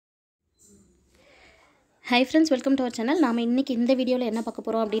Hi friends, welcome to our channel. நாம இன்னைக்கு இந்த வீடியோல என்ன பார்க்க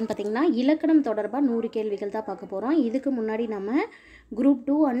போறோம் அப்படினு பாத்தீங்கன்னா இலக்கணம் தொடர்பா 100 கேள்விகள் தான் பார்க்க போறோம். இதுக்கு முன்னாடி நம்ம group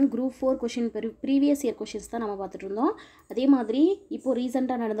 2 and group 4 question previous year questions தான் நாம பார்த்துட்டு இருந்தோம். அதே மாதிரி இப்போ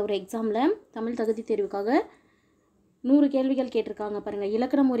ரீசன்ட்டா நடந்த ஒரு எக்ஸாம்ல தமிழ் தகுதி தேர்வுக்காக 100 கேள்விகள் கேட்டிருக்காங்க பாருங்க.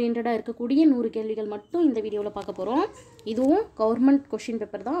 இலக்கணம் ஓரியண்டடா இருக்கக்கூடிய 100 கேள்விகள் மட்டும் இந்த வீடியோல பார்க்க போறோம். இதுவும் கவர்மெண்ட் क्वेश्चन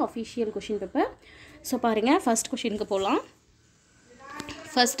பேப்பர் தான், official क्वेश्चन பேப்பர். சோ பாருங்க, ஃபர்ஸ்ட் क्वेश्चनக்கு போலாம்.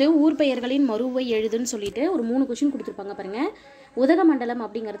 ஃபர்ஸ்ட் ஊர் பெயர்களின் மருவை எழுதுன்னு சொல்லிட்டு ஒரு 3 क्वेश्चन கொடுத்திருப்பாங்க பாருங்க. உதகமண்டலம்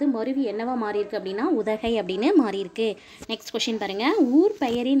அப்படிங்கிறது மருவி என்னவா மாறி இருக்கு அப்படினா உதகை அப்படினு மாறி இருக்கு. நெக்ஸ்ட் क्वेश्चन பாருங்க, ஊர்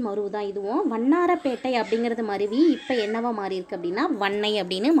பெயரின் மருவு தான் இதுவும். வண்ணாரப்பேட்டை அப்படிங்கிறது மருவி இப்போ என்னவா மாறி இருக்கு அப்படினா வண்ணை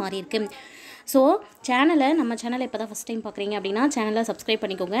அப்படினு மாறி இருக்கு. ஸோ நம்ம சேனலை இப்போ தான் ஃபஸ்ட் டைம் பார்க்குறீங்க அப்படின்னா சேனலை சப்ஸ்கிரைப்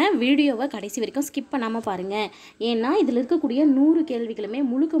பண்ணிக்கோங்க. வீடியோவை கடைசி வரைக்கும் ஸ்கிப் பண்ணாமல் பாருங்கள். ஏன்னா இதில் இருக்கக்கூடிய 100 கேள்விகளுமே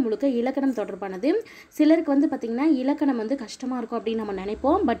முழுக்க இலக்கணம் தொடர்பானது. சிலருக்கு வந்து பார்த்திங்கன்னா இலக்கணம் வந்து கஷ்டமாக இருக்கும் அப்படின்னு நம்ம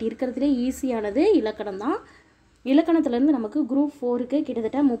நினைப்போம். பட் இருக்கிறதுலே ஈஸியானது இலக்கணம் தான். இலக்கணத்துலேருந்து நமக்கு குரூப் 4க்கு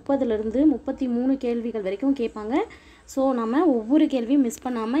கிட்டத்தட்ட 30லேருந்து 33 கேள்விகள் வரைக்கும் கேட்பாங்க. ஸோ நம்ம ஒவ்வொரு கேள்வியும் மிஸ்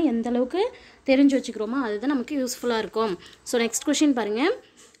பண்ணாமல் எந்த அளவுக்கு தெரிஞ்சு வச்சுக்கிறோமோ அதுதான் நமக்கு யூஸ்ஃபுல்லாக இருக்கும். ஸோ நெக்ஸ்ட் क्वेश्चन பாருங்கள்,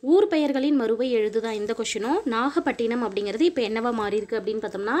 ஊர் பெயர்களின் மருவை எழுதுதான் இந்த क्वेश्चனும். நாகப்பட்டினம் அப்படிங்கிறது இப்போ என்னவா மாறி இருக்கு அப்படின்னு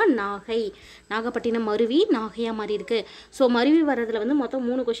பார்த்தோம்னா நாகை. நாகப்பட்டினம் மருவி நாகையாக மாறி இருக்கு. ஸோ மருவி வர்றதுல வந்து மொத்தம்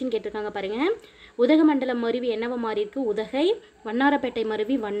 3 क्वेश्चन கேட்டிருக்காங்க பாருங்க. உதகமண்டலம் மருவி என்னவா மாறி இருக்கு உதகை. வண்ணாரப்பேட்டை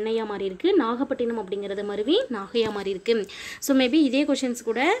மருவி வண்ணையாக மாறி இருக்கு. நாகப்பட்டினம் அப்படிங்கிறது மருவி நாகையாக மாறி இருக்கு. ஸோ மேபி இதே क्वेश्चंस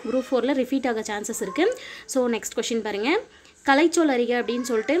கூட குரூப் 4ல ரிப்பீட் ஆக சான்சஸ் இருக்கு. ஸோ நெக்ஸ்ட் क्वेश्चन பாருங்க, கலைச்சொல் அறிக அப்படின்னு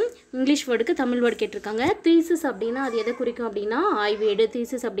சொல்லிட்டு இங்கிலீஷ் வேர்டுக்கு தமிழ் வேர்டு கேட்டிருக்காங்க. தீசிஸ் அப்படின்னா அது எதை குறிக்கும் அப்படின்னா ஆய்வேடு.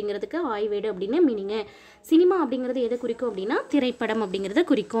 தீசிஸ் அப்படிங்கிறதுக்கு ஆய்வேடு அப்படின்னு மீனிங்கு. சினிமா அப்படிங்கிறது எதை குறிக்கும் அப்படின்னா திரைப்படம் அப்படிங்கிறத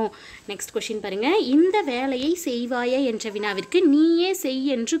குறிக்கும். நெக்ஸ்ட் क्वेश्चन பாருங்க, இந்த வேலையை செய்வாயா என்ற வினாவிற்கு நீயே செய்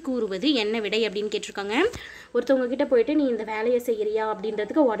என்று கூறுவது என்ன விடை அப்படின்னு கேட்டிருக்காங்க. ஒருத்தவங்க கிட்ட போயிட்டு நீ இந்த வேலையை செய்யறியா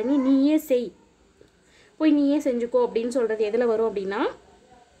அப்படின்றதுக்கு உடனே நீயே செய், போய் நீயே செஞ்சுக்கோ அப்படின்னு சொல்கிறது எதில் வரும் அப்படின்னா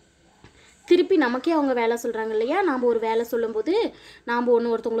திருப்பி நமக்கே அவங்க வேலை சொல்கிறாங்க இல்லையா. நாம் ஒரு வேலை சொல்லும்போது நாம்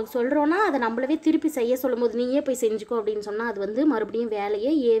ஒருத்தவங்களுக்கு சொல்கிறோன்னா அதை நம்மளவே திருப்பி செய்ய சொல்லும்போது நீயே போய் செஞ்சுக்கோ அப்படின்னு சொன்னால் அது வந்து மறுபடியும்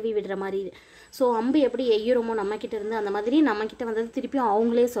வேலையை ஏவி விடுற மாதிரி. ஸோ அம்பு எப்படி எய்யுறோமோ நம்மக்கிட்ட இருந்து அந்த மாதிரி நம்மக்கிட்ட வந்தது திருப்பி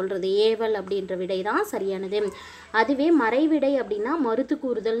அவங்களே சொல்கிறது ஏவல் அப்படின்ற விடை தான் சரியானது. அதுவே மறைவிடை அப்படின்னா மறுத்து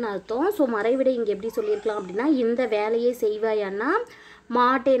கூறுதல்னு அர்த்தம். ஸோ மறைவிடை இங்கே எப்படி சொல்லியிருக்கலாம் அப்படின்னா இந்த வேலையை செய்வாயான்னா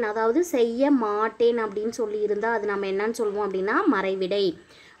மாட்டேன், அதாவது செய்ய மாட்டேன் அப்படின்னு சொல்லியிருந்தால் அது நம்ம என்னன்னு சொல்லுவோம் அப்படின்னா மறைவிடை.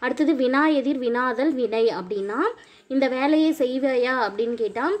 அடுத்தது வினா எதிர் வினாதல் விடை அப்படின்னா இந்த வேலையை செய்வையா அப்படின்னு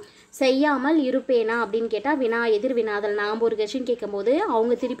கேட்டால் செய்யாமல் இருப்பேனா அப்படின்னு கேட்டால் வினா எதிர் வினாதல். நாம் ஒரு கொஷின் கேட்கும்போது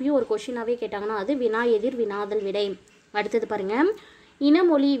அவங்க திருப்பியும் ஒரு கொஷினாகவே கேட்டாங்கன்னா அது வினா எதிர் வினாதல் விடை. அடுத்தது பாருங்கள்,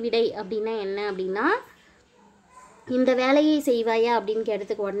 இனமொழி விடை அப்படின்னா என்ன அப்படின்னா இந்த வேலையை செய்வாயா அப்படின்னு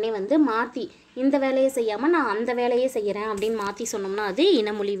கேட்டதுக்கு உடனே வந்து மாற்றி இந்த வேலையை செய்யாமல் நான் அந்த வேலையை செய்கிறேன் அப்படின்னு மாற்றி சொன்னோம்னா அது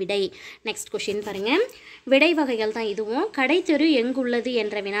இனமொழி விடை. நெக்ஸ்ட் क्वेश्चन பாருங்கள், விடை வகைகள் தான் இதுவும். கடைத்தெரு எங்குள்ளது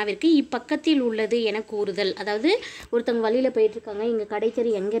என்ற வினாவிற்கு இப்பக்கத்தில் உள்ளது என கூறுதல். அதாவது ஒருத்தவங்க வழியில் போயிட்டுருக்காங்க, இங்கே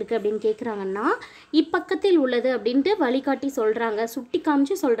கடைத்தெரு எங்கே இருக்குது அப்படின்னு கேட்குறாங்கன்னா இப்பக்கத்தில் உள்ளது அப்படின்ட்டு வழிகாட்டி சொல்கிறாங்க, சுட்டி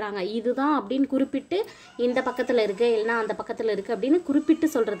காமிச்சு சொல்கிறாங்க. இதுதான் அப்படின்னு குறிப்பிட்டு இந்த பக்கத்தில் இருக்குது இல்லைனா அந்த பக்கத்தில் இருக்குது அப்படின்னு குறிப்பிட்டு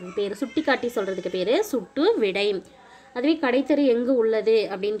சொல்கிறதுக்கு பேர், சுட்டி காட்டி சொல்கிறதுக்கு பேர் சுட்டு விடை. அதுவே கடைத்தெரு எங்கு உள்ளது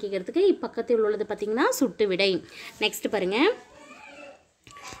அப்படின்னு கேட்குறதுக்கு இப்பக்கத்தில் உள்ளது பார்த்திங்கன்னா சுட்டு விடை. நெக்ஸ்ட் பாருங்கள்,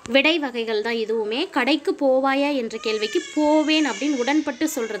 விடை வகைகள் தான் இதுவுமே. கடைக்கு போவாயா என்ற கேள்விக்கு போவேன் அப்படின்னு உடன்பட்டு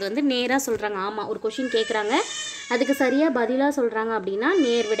சொல்கிறது வந்து நேராக சொல்கிறாங்க. ஆமாம், ஒரு கொஷின் கேட்குறாங்க அதுக்கு சரியாக பதிலாக சொல்கிறாங்க அப்படின்னா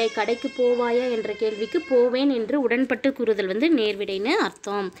நேர்விடை. கடைக்கு போவாயா என்ற கேள்விக்கு போவேன் என்று உடன்பட்டு கூறுதல் வந்து நேர்விடைன்னு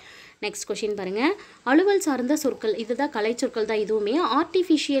அர்த்தம். நெக்ஸ்ட் क्वेश्चन பாருங்கள், அலுவல் சார்ந்த சொற்கள். இதுதான் கலை சொற்கள் தான் இதுவுமே.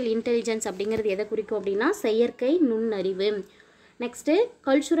 ஆர்டிஃபிஷியல் இன்டெலிஜென்ஸ் அப்படிங்கிறது எதை குறிக்கும் அப்படின்னா செயற்கை நுண்ணறிவு. நெக்ஸ்ட்டு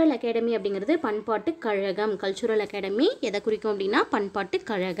கல்ச்சுரல் அகாடமி அப்படிங்கிறது பண்பாட்டு கழகம். கல்ச்சுரல் அகாடமி எதை குறிக்கும் அப்படின்னா பண்பாட்டு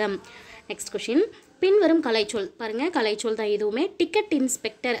கழகம். நெக்ஸ்ட் क्वेश्चन, பின்வரும் கலைச்சொல் பாருங்கள், கலைச்சொல் தான் இதுவுமே. டிக்கெட்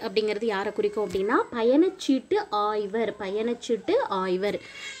இன்ஸ்பெக்டர் அப்படிங்கிறது யாரை குறிக்கும் அப்படின்னா பயணச்சீட்டு ஆய்வர். பயணச்சீட்டு ஆய்வர்.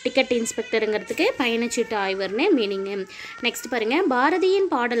 டிக்கெட் இன்ஸ்பெக்டருங்கிறதுக்கு பயணச்சீட்டு ஆய்வர்னு மீனிங்கு. நெக்ஸ்ட் பாருங்கள், பாரதியின்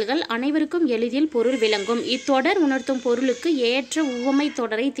பாடல்கள் அனைவருக்கும் எளிதில் பொருள் விளங்கும். இத்தொடர் உணர்த்தும் பொருளுக்கு ஏற்ற உவமை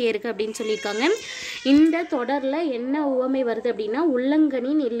தொடரை தேர்க அப்படின்னு சொல்லியிருக்காங்க. இந்த தொடரில் என்ன உவமை வருது அப்படின்னா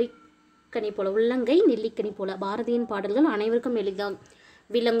உள்ளங்கனி நெல்லிக்கனி போல, உள்ளங்கை நெல்லிக்கனி போல. பாரதியின் பாடல்கள் அனைவருக்கும் எளிதாக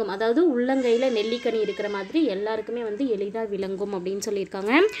விளங்கும், அதாவது உள்ளங்கையில் நெல்லிக்கனி இருக்கிற மாதிரி எல்லாருக்குமே வந்து எளிதாக விளங்கும் அப்படின்னு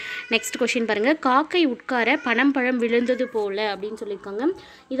சொல்லியிருக்காங்க. நெக்ஸ்ட் क्वेश्चन பாருங்கள், காக்கை உட்கார பனம் பழம் விழுந்தது போல அப்படின்னு சொல்லியிருக்காங்க.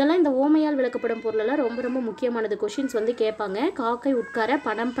 இதெல்லாம் இந்த ஓமையால் விளக்கப்படும் பொருளெல்லாம் ரொம்ப முக்கியமானது. கொஷின்ஸ் வந்து கேட்பாங்க. காக்கை உட்கார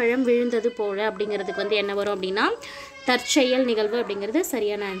பனம் பழம் விழுந்தது போல அப்படிங்கிறதுக்கு வந்து என்ன வரும் அப்படின்னா தற்செயல் நிகழ்வு அப்படிங்கிறது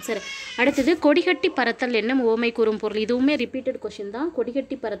சரியான ஆன்சர். அடுத்தது கொடிகட்டி பறத்தல் என்னும் ஓமை கூறும் பொருள். இதுவுமே ரிப்பீட்டட் क्वेश्चन தான்.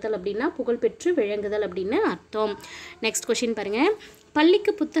 கொடிகட்டி பறத்தல் அப்படின்னா புகழ்பெற்று விளங்குதல் அப்படின்னு அர்த்தம். நெக்ஸ்ட் क्वेश्चन பாருங்கள்,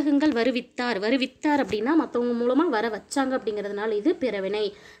 பள்ளிக்கு புத்தகங்கள் வருவித்தார். வருவித்தார் அப்படின்னா மற்றவங்க மூலமாக வர வச்சாங்க அப்படிங்கிறதுனால இது பிறவினை.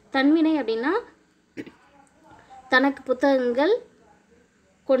 தன்வினை அப்படின்னா தனக்கு புத்தகங்கள்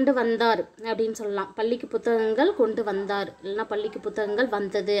கொண்டு வந்தார் அப்படின்னு சொல்லலாம். பள்ளிக்கு புத்தகங்கள் கொண்டு வந்தார், இல்லைன்னா பள்ளிக்கு புத்தகங்கள்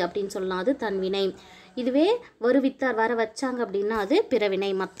வந்தது அப்படின்னு சொல்லலாம். அது தன்வினை. இதுவே வருவித்தார், வர வச்சாங்க அப்படின்னா அது பிறவினை.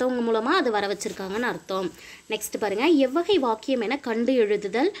 மற்றவங்க மூலமாக அது வர வச்சுருக்காங்கன்னு அர்த்தம். நெக்ஸ்ட் பாருங்கள், எவ்வகை வாக்கியம் என கண்டு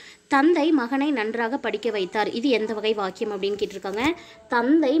எழுதுதல். தந்தை மகனை நன்றாக படிக்க வைத்தார். இது எந்த வகை வாக்கியம் அப்படின்னு கேட்டிருக்காங்க.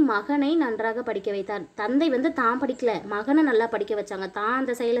 தந்தை மகனை நன்றாக படிக்க வைத்தார். தந்தை வந்து தான் படிக்கல, மகனை நல்லா படிக்க வச்சாங்க. தான்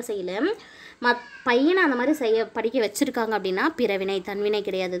அந்த செயலை செய்யல, பையனை அந்த மாதிரி படிக்க வச்சுருக்காங்க அப்படின்னா பிறவினை. தன்வினை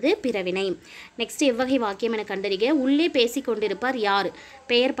கிடையாது, பிறவினை. நெக்ஸ்ட் எவ்வகை வாக்கியம் என கண்டறிக. உள்ளே பேசி கொண்டிருப்பார் யார்?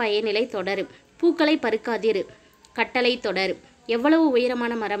 பெயர் பயனிலை தொடர். பூக்களை பருக்காதீர், கட்டளை தொடர். எவ்வளவு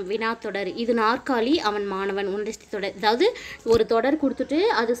உயரமான மரம்? வினா தொடர். இது நாற்காலி, அவன் மாணவன், ஒன்றிஸ்தி தொடர். அதாவது ஒரு தொடர் கொடுத்துட்டு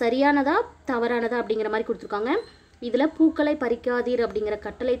அது சரியானதா தவறானதா அப்படிங்கிற மாதிரி கொடுத்துருக்காங்க. இதில் பூக்களை பறிக்காதீர் அப்படிங்கிற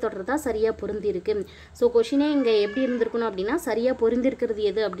கட்டளை தொடர் தான் சரியாக பொருந்திருக்கு. ஸோ கொஷினே இங்கே எப்படி இருந்திருக்கணும் அப்படின்னா சரியாக பொருந்திருக்கிறது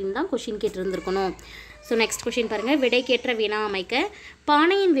எது அப்படின்னு தான் கொஷின் கேட்டிருந்துருக்கணும். ஸோ நெக்ஸ்ட் கொஷின் பாருங்கள், விடைக்கேற்ற வினா அமைக்க.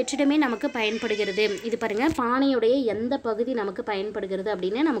 பானையின் வெற்றிடமே நமக்கு பயன்படுகிறது. இது பாருங்கள், பானையுடைய எந்த பகுதி நமக்கு பயன்படுகிறது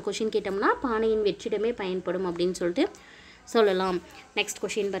அப்படின்னு நம்ம கொஷின் கேட்டோம்னா பானையின் வெற்றிடமே பயன்படும் அப்படின்னு சொல்லிட்டு சொல்லலாம். நெக்ஸ்ட்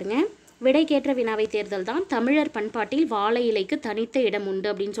கொஷின் பாருங்கள், விடைக்கேற்ற வினாவை தேர்தல் தான். தமிழர் பண்பாட்டில் வாழை இலைக்கு தனித்த இடம் உண்டு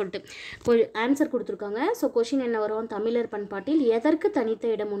அப்படின்னு சொல்லிட்டு ஆன்சர் கொடுத்துருக்காங்க. ஸோ கொஷின் என்ன வரும்? தமிழர் பண்பாட்டில் எதற்கு தனித்த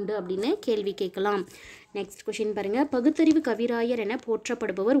இடம் உண்டு அப்படின்னு கேள்வி கேட்கலாம். நெக்ஸ்ட் கொஷின் பாருங்கள், பகுத்தறிவு கவிராயர் என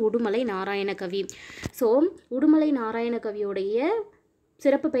போற்றப்படுபவர் உடுமலை நாராயண கவி. ஸோ உடுமலை நாராயண கவியோடைய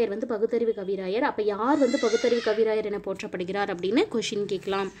சிறப்பு பெயர் வந்து பகுத்தறிவு கவிராயர். அப்போ யார் வந்து பகுத்தறிவு கவிராயர் என போற்றப்படுகிறார் அப்படின்னு கொஷின்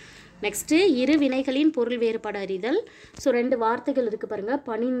கேட்கலாம். நெக்ஸ்ட்டு இரு வினைகளின் பொருள் வேறுபாடு அறிதல். ஸோ 2 வார்த்தைகள் இருக்குது பாருங்கள்,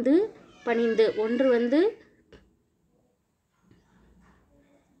 பணிந்து பணிந்து. ஒன்று வந்து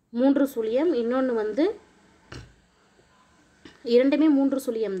 3 சுழியம், இன்னொன்று வந்து இரண்டுமே 3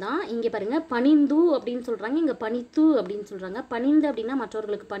 சுழியம் தான். இங்கே பாருங்கள், பணிந்து அப்படின்னு சொல்கிறாங்க, இங்கே பணித்து அப்படின்னு சொல்கிறாங்க. பணிந்து அப்படின்னா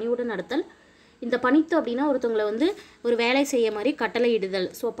மற்றவர்களுக்கு பணிவுடன் நடத்தல். இந்த பணித்து அப்படின்னா ஒருத்தவங்களை வந்து ஒரு வேலை செய்ய மாதிரி கட்டளை இடுதல்.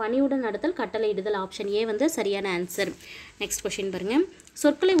 ஸோ பணிவுடன் நடத்தல், கட்டளை இடுதல். ஆப்ஷன் ஏ வந்து சரியான ஆன்சர். நெக்ஸ்ட் கொஷின் பாருங்கள்,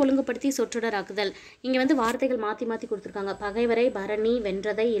 சொற்களை ஒழுங்குபடுத்தி சொற்றொடராக்குதல். இங்கே வந்து வார்த்தைகள் மாற்றி மாற்றி கொடுத்துருக்காங்க. பகைவரை, பரணி,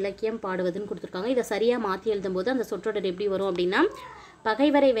 வென்றதை, இலக்கியம், பாடுவதுன்னு கொடுத்துருக்காங்க. இதை சரியாக மாற்றி எழுதும்போது அந்த சொற்றொடர் எப்படி வரும் அப்படின்னா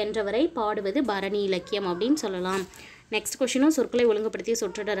பகைவரை வென்றவரை பாடுவது பரணி இலக்கியம் அப்படின்னு சொல்லலாம். நெக்ஸ்ட் கொஷினும் சொற்களை ஒழுங்குபடுத்தி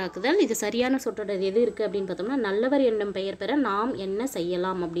சொற்றொடராக்குதல். இது சரியான சொற்றொடர் எது இருக்குது அப்படின்னு பார்த்தோம்னா நல்லவர் என்னும் பெயர் பெற நாம் என்ன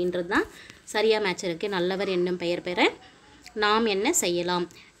செய்யலாம் அப்படின்றது தான் சரியாக மேட்ச் இருக்குது. நல்லவர் என்னும் பெயர் பெற நாம் என்ன செய்யலாம்.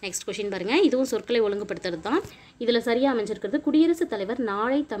 நெக்ஸ்ட் கொஷின் பாருங்கள், இதுவும் சொற்களை ஒழுங்குபடுத்துறது தான். இதில் சரியாக அமைஞ்சிருக்கிறது குடியரசுத் தலைவர்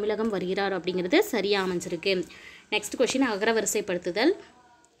நாளை தமிழகம் வருகிறார் அப்படிங்கிறது சரியாக அமைஞ்சிருக்கு. Next question அகரவரிசைப்படுத்துதல்.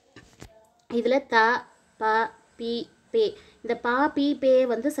 இதில் த, ப, பி, பே. இந்த பா, பி, பே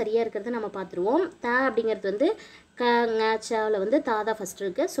வந்து சரியாக இருக்கிறது நம்ம பார்த்துருவோம். த அப்படிங்கிறது வந்து க, ங, சவில் வந்து தாதா ஃபஸ்ட்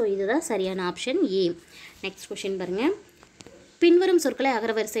இருக்குது. ஸோ இதுதான் சரியான ஆப்ஷன் ஏ. நெக்ஸ்ட் கொஷின் பாருங்கள், பின்வரும் சொற்களை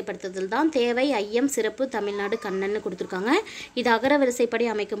அகரவரிசைப்படுத்துதல் தான். தேவை, ஐயம், சிறப்பு, தமிழ்நாடு, கண்ணன்னு கொடுத்துருக்காங்க. இது அகரவரிசைப்படி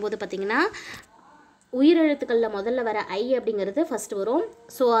அமைக்கும் போது பார்த்திங்கன்னா உயிரெழுத்துக்களில் முதல்ல வர ஐ அப்படிங்கிறது ஃபஸ்ட்டு வரும்.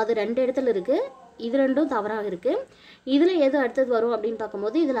 ஸோ அது 2 இடத்துல இருக்குது. இது 2ம் தவறாக இருக்குது. இதில் எது அடுத்தது வரும் அப்படின்னு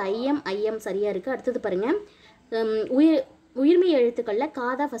பார்க்கும்போது இதில் ஐயம் சரியாக இருக்குது. அடுத்தது பாருங்கள், உயிர்மை எழுத்துக்களில்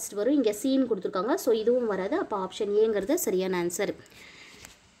காதா ஃபஸ்ட் வரும். இங்கே சீன் கொடுத்துருக்காங்க. ஸோ இதுவும் வராது. அப்போ ஆப்ஷன் ஏங்கிறது சரியான ஆன்சர்.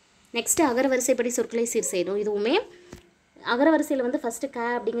 நெக்ஸ்ட்டு அகரவரிசைப்படி சொற்களை சீர் செய்யணும். இதுவுமே அகரவரிசையில் வந்து ஃபஸ்ட்டு க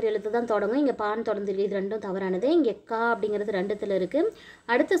அப்படிங்கிற எழுத்து தான் தொடங்கும். இங்கே பான் தொடர்ந்துருக்கு. இது 2ம் தவறானது. இங்கே கா அப்படிங்கிறது 2த்தில் இருக்குது.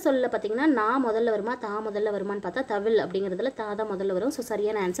 அடுத்த சொல்லில் பார்த்திங்கன்னா நான் முதல்ல வருமா தா முதல்ல வருமானு பார்த்தா தவில் அப்படிங்கிறதுல தா தான் முதல்ல வரும். ஸோ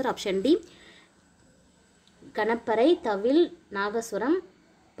சரியான ஆன்சர் ஆப்ஷன் டி. கணப்பறை, தவில், நாகஸ்வரம்,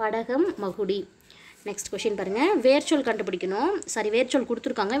 படகம், மகுடி. நெக்ஸ்ட் கொஷின் பாருங்கள், வேர்ச்சொல் கண்டுபிடிக்கணும். வேர்ச்சொல்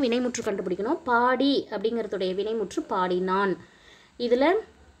கொடுத்துருக்காங்க, வினைமுற்று கண்டுபிடிக்கணும். பாடி அப்படிங்கிறதுடைய வினைமுற்று பாடினான். இதில்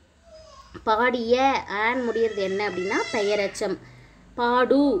பாடிய ஆன் முடியறது என்ன அப்படின்னா பெயரச்சம்.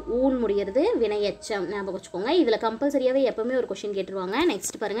 பாடு ஊன் முடிகிறது வினையச்சம். ஞாபகம் வச்சுக்கோங்க. இதில் கம்பல்சரியாகவே எப்போவுமே ஒரு கொஷின் கேட்டுருவாங்க.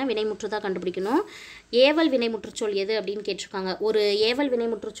 நெக்ஸ்ட் பாருங்கள், வினைமுற்று தான் கண்டுபிடிக்கணும். ஏவல் வினைமுற்றுச்சொல் எது அப்படின்னு கேட்டிருக்காங்க. ஒரு ஏவல்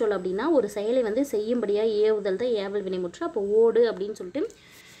வினைமுற்றுச்சொல் அப்படின்னா ஒரு செயலை வந்து செய்யும்படியாக ஏவுதல் தான் ஏவல் வினைமுற்று. அப்போ ஓடு அப்படின்னு சொல்லிட்டு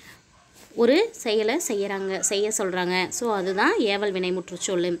ஒரு செயலை செய்ய சொல்கிறாங்க. ஸோ அதுதான் ஏவல்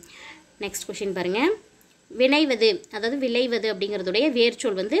வினைமுற்றுச்சொல். நெக்ஸ்ட் கொஷின் பாருங்கள், வினைவது அதாவது விளைவது அப்படிங்கிறதுடைய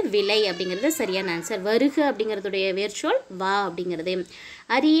வேர்ச்சொல் வந்து விளை அப்படிங்கிறது சரியான ஆன்சர். வருக அப்படிங்கிறதுடைய வேர்ச்சொல் வா அப்படிங்கிறது.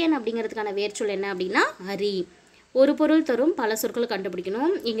 அரியன் அப்படிங்கிறதுக்கான வேர்ச்சொல் என்ன அப்படின்னா அரி. ஒரு பொருள் தரும் பல சொற்கள்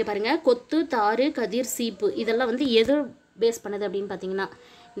கண்டுபிடிக்கணும். இங்கே பாருங்கள், கொத்து, தாறு, கதிர், சீப்பு இதெல்லாம் வந்து எது பேஸ் பண்ணுது அப்படின்னு பார்த்தீங்கன்னா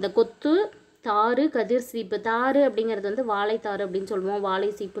இந்த கொத்து, தாறு, கதிர், சீப்பு. தாறு அப்படிங்கிறது வந்து வாழைத்தாறு அப்படின்னு சொல்லுவோம், வாழை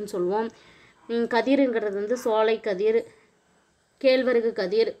சீப்புன்னு சொல்லுவோம். கதிருங்கிறது வந்து சோலை கதிர், கேழ்வரகு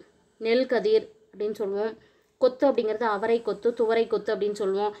கதிர், நெல் கதிர் அப்படின்னு சொல்லுவோம். கொத்து அப்படிங்கிறது அவரை கொத்து, துவரை கொத்து அப்படின்னு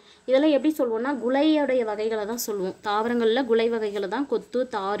சொல்லுவோம். இதெல்லாம் எப்படி சொல்லுவோம்னா குலையுடைய வகைகளை தான் சொல்லுவோம். தாவரங்களில் குலை வகைகளை தான் கொத்து,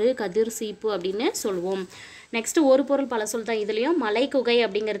 தாறு, கதிர், சீப்பு அப்படின்னு சொல்லுவோம். நெக்ஸ்ட்டு ஒரு பொருள் பல சொல் தான். இதுலேயும் மலை குகை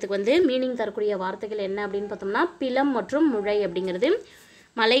அப்படிங்கிறதுக்கு வந்து மீனிங் தரக்கூடிய வார்த்தைகள் என்ன அப்படின்னு பார்த்தோம்னா பிலம் மற்றும் முழை அப்படிங்கிறது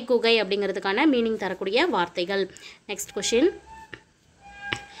மலை குகை அப்படிங்கிறதுக்கான மீனிங் தரக்கூடிய வார்த்தைகள். நெக்ஸ்ட் கொஷின்,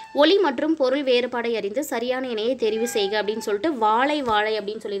 ஒளி மற்றும் பொருள் வேறுபாடை அறிந்து சரியான இணையை தெரிவு செய்க அப்படின்னு சொல்லிட்டு வாழை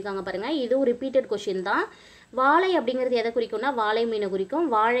அப்படின்னு சொல்லியிருக்காங்க பாருங்கள். இது ஒரு ரிப்பீட்டட் கொஷின் தான். வாழை அப்படிங்கிறது எதை குறிக்கும்னா வாழை மீனை குறிக்கும்.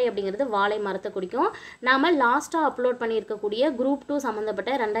 வாழை அப்படிங்கிறது வாழை மரத்தை குறிக்கும். நாம் லாஸ்ட்டாக அப்லோட் பண்ணியிருக்கக்கூடிய குரூப் 2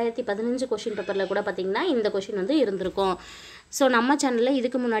 சம்மந்தப்பட்ட 2015 கொஷின் பேப்பரில் கூட பார்த்திங்கன்னா இந்த கொஷின் வந்து இருந்திருக்கும். ஸோ நம்ம சேனலில்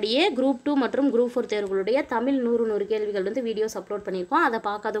இதுக்கு முன்னாடியே குரூப் 2 மற்றும் குரூப் 4 தேர்வுகளுடைய தமிழ் 100 கேள்விகள் வந்து வீடியோஸ் அப்லோட் பண்ணியிருக்கோம். அதை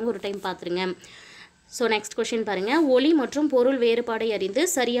பார்க்காதவங்க ஒரு டைம் பார்த்துருங்க. ஸோ நெக்ஸ்ட் கொஷின் பாருங்கள், ஒளி மற்றும் பொருள் வேறுபாடை அறிந்து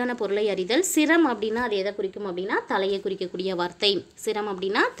சரியான பொருளை அறிதல். சிரம் அப்படின்னா அது எதை குறிக்கும் அப்படின்னா தலையை குறிக்கக்கூடிய வார்த்தை. சிரம்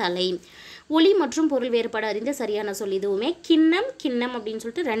அப்படின்னா தலை. ஒளி மற்றும் பொருள் வேறுபாடு அறிந்து சரியான சொல் இதுவுமே. கிண்ணம் அப்படின்னு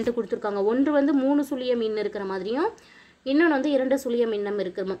சொல்லிட்டு 2 கொடுத்துருக்காங்க. ஒன்று வந்து 3 சுழிய மீன் இருக்கிற மாதிரியும் இன்னொன்று வந்து 2 சுழிய மின்னம்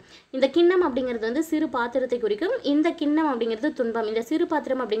இருக்குமோ. இந்த கிண்ணம் அப்படிங்கிறது வந்து சிறு பாத்திரத்தை குறிக்கும். இந்த கிண்ணம் அப்படிங்கிறது துன்பம். இந்த சிறு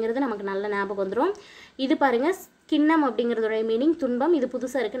பாத்திரம் அப்படிங்கிறது நமக்கு நல்ல ஞாபகம் வந்துடும். இது பாருங்கள், கிண்ணம் அப்படிங்கிறதோட மீனிங் துன்பம். இது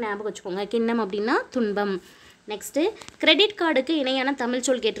புதுசாக இருக்குது, ஞாபகம் வச்சுக்கோங்க. கிண்ணம் அப்படின்னா துன்பம். நெக்ஸ்ட்டு, கிரெடிட் கார்டுக்கு இணையான தமிழ்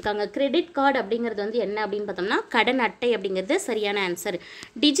சொல் கேட்டிருக்காங்க. கிரெடிட் கார்டு அப்படிங்கிறது வந்து என்ன அப்படின்னு பார்த்தோம்னா கடன் அட்டை அப்படிங்கிறது சரியான ஆன்சர்.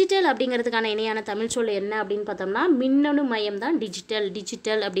 டிஜிட்டல் அப்படிங்கிறதுக்கான இணையான தமிழ் சொல் என்ன அப்படின்னு பார்த்தோம்னா மின்னணு மயம் தான்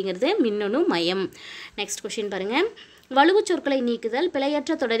டிஜிட்டல் அப்படிங்கிறது மின்னணு மயம். நெக்ஸ்ட் கொஷின் பாருங்கள், வலுவு சொற்களை நீக்குதல்.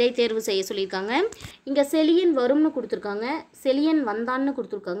 பிழையற்ற தொடரை தேர்வு செய்ய சொல்லியிருக்காங்க. இங்கே செலியன் வரும்னு கொடுத்துருக்காங்க, செலியன் வந்தான்னு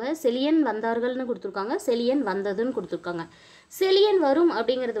கொடுத்துருக்காங்க, செலியன் வந்தார்கள்னு கொடுத்துருக்காங்க, செலியன் வந்ததுன்னு கொடுத்துருக்காங்க. செலியன் வரும்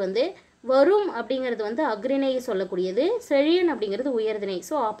அப்படிங்கிறது வந்து அக்ரிணை சொல்லக்கூடியது. செழியன் அப்படிங்கிறது உயர்திணை.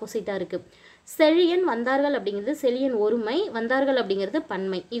 ஸோ ஆப்போசிட்டாக இருக்குது. செழியன் வந்தார்கள் அப்படிங்கிறது செலியன் ஒருமை, வந்தார்கள் அப்படிங்கிறது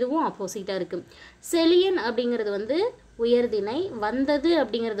பன்மை. இதுவும் ஆப்போசிட்டாக இருக்குது. செலியன் அப்படிங்கிறது வந்து உயர்திணை, வந்தது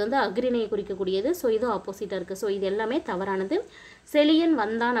அப்படிங்கிறது வந்து அக்ரிணையை குறிக்கக்கூடியது. ஸோ இது ஆப்போசிட்டாக இருக்குது. ஸோ இது எல்லாமே தவறானது. செலியன்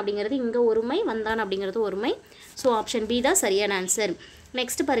வந்தான் அப்படிங்கிறது இங்கே ஒருமை, வந்தான் அப்படிங்கிறது ஒருமை. ஸோ ஆப்ஷன் பி தான் சரியான ஆன்சர்.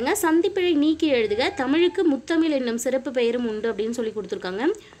 நெக்ஸ்ட் பாருங்கள், சந்திப்பிழை நீக்கி எழுதுக. தமிழுக்கு முத்தமிழ் என்னும் சிறப்பு பெயரும் உண்டு அப்படின்னு சொல்லி கொடுத்துருக்காங்க.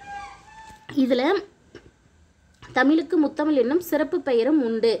 இதில் தமிழுக்கு முத்தமிழ் என்னும் சிறப்பு பெயரும்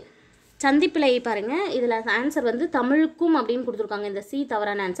உண்டு. சந்திப்பிழை பாருங்கள், இதில் ஆன்சர் வந்து தமிழுக்கும் அப்படின்னு கொடுத்துருக்காங்க. இந்த சி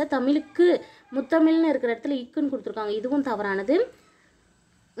தவறான ஆன்சர். தமிழுக்கு முத்தமிழ்னு இருக்கிற இடத்துல இக்குன்னு கொடுத்துருக்காங்க. இதுவும் தவறானது.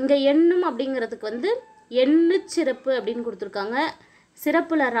 இங்கே எண்ணும் அப்படிங்கிறதுக்கு வந்து எண்ணு சிறப்பு அப்படின்னு கொடுத்துருக்காங்க.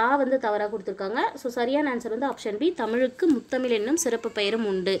 சிறப்புல ரா வந்து தவறாக கொடுத்துருக்காங்க. ஸோ சரியான ஆன்சர் வந்து ஆப்ஷன் பி, தமிழுக்கு முத்தமிழ் என்னும் சிறப்பு பெயரும்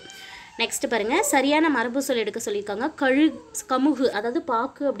உண்டு. நெக்ஸ்ட் பாருங்கள், சரியான மரபு சொல் எடுக்க சொல்லியிருக்காங்க. கமுகு, அதாவது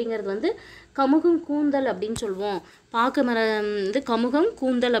பாக்கு அப்படிங்கிறது வந்து கமுகும் கூந்தல் அப்படின்னு சொல்லுவோம். பாக்கு மரம் வந்து கமுகம்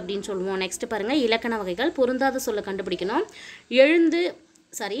கூந்தல் அப்படின்னு சொல்லுவோம். நெக்ஸ்ட் பாருங்கள், இலக்கண வகைகள். பொருந்தாத சொல்லை கண்டுபிடிக்கணும்.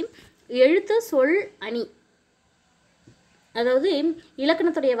 எழுத்து சொல் அணி, அதாவது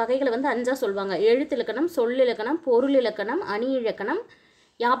இலக்கணத்துடைய வகைகளை வந்து 5ஆக சொல்லுவாங்க. எழுத்து இலக்கணம், சொல் இலக்கணம், பொருள் இலக்கணம், அணி இலக்கணம்,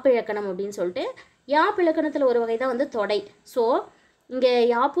 யாப்பிழக்கணம் அப்படின்னு சொல்லிட்டு. யாப்பிழக்கணத்தில் ஒரு வகை தான் வந்து தொடை. ஸோ இங்கே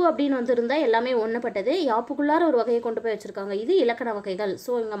யாப்பு அப்படின்னு வந்துருந்தால் எல்லாமே ஒன்றுப்பட்டது. யாப்புக்குள்ளார ஒரு வகையை கொண்டு போய் வச்சுருக்காங்க. இது இலக்கண வகைகள்.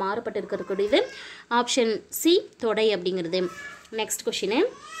 ஸோ இங்கே மாறுபட்டு இருக்கக்கூடியது ஆப்ஷன் சி, தொடை அப்படிங்கிறது. நெக்ஸ்ட் கொஷினு,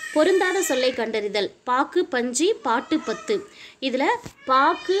 பொருந்தாத சொல்லை கண்டறிதல். பாக்கு, பஞ்சு, பாட்டு, பத்து. இதில்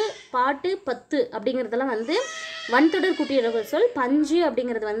பாக்கு, பாட்டு, பத்து அப்படிங்கிறதெல்லாம் வந்து வன்தொடர் குற்றியலுகல் சொல். பஞ்சு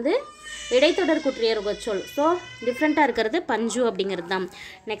அப்படிங்கிறது வந்து இடைத்தொடர் குற்றியலுகல் சொல். ஸோ டிஃப்ரெண்ட்டாக இருக்கிறது பஞ்சு அப்படிங்கிறது தான்.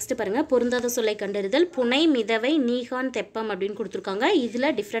 நெக்ஸ்ட் பாருங்கள், பொருந்தாத சொல்லை கண்டறிதல். புனை, மிதவை, நீகான், தெப்பம் அப்படின்னு கொடுத்துருக்காங்க.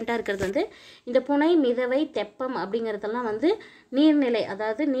 இதில் டிஃப்ரெண்ட்டாக இருக்கிறது வந்து இந்த புனை, மிதவை, தெப்பம் அப்படிங்கிறதெல்லாம் வந்து நீர்நிலை,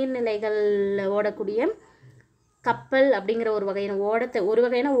 அதாவது நீர்நிலைகளில் ஓடக்கூடிய கப்பல் அப்படிங்கிற ஒரு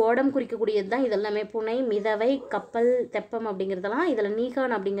வகையான ஓடம் குறிக்கக்கூடியது தான் இதெல்லாமே. புனை, மிதவை, கப்பல், தெப்பம் அப்படிங்கிறதெல்லாம். இதில்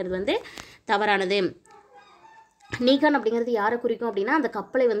நீகான் அப்படிங்கிறது வந்து தவறானது. நீகான் அப்படிங்கிறது யாரை குறிக்கும் அப்படின்னா அந்த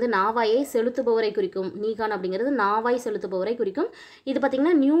கப்பலை வந்து நாவாயை செலுத்துபவரை குறிக்கும். நீகான் அப்படிங்கிறது நாவாய் செலுத்துபவரை குறிக்கும். இது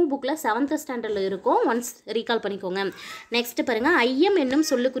பார்த்திங்கன்னா நியூ புக்கில் 7th ஸ்டாண்டர்டில் இருக்கும். ஒன்ஸ் ரீகால் பண்ணிக்கோங்க. நெக்ஸ்ட் பாருங்கள், ஐயம் என்னும்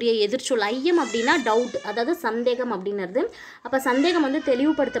சொல்லுக்குரிய எதிர்ச்சொல். ஐயம் அப்படின்னா டவுட், அதாவது சந்தேகம் அப்படின்றது. அப்போ சந்தேகம் வந்து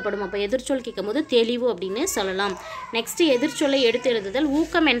தெளிவுபடுத்தப்படும். அப்போ எதிர்ச்சொல் கேட்கும் போது தெளிவு அப்படின்னு சொல்லலாம். நெக்ஸ்ட், எதிர்ச்சொல்லை எடுத்து எழுதுதல்.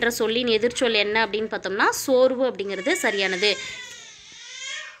 ஊக்கம் என்ற சொல்லின் எதிர்ச்சொல் என்ன அப்படின்னு பார்த்தோம்னா சோர்வு அப்படிங்கிறது சரியானது.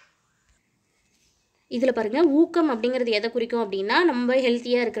 இதில் பாருங்கள், ஊக்கம் அப்படிங்கிறது எதை குறிக்கும் அப்படின்னா நம்ம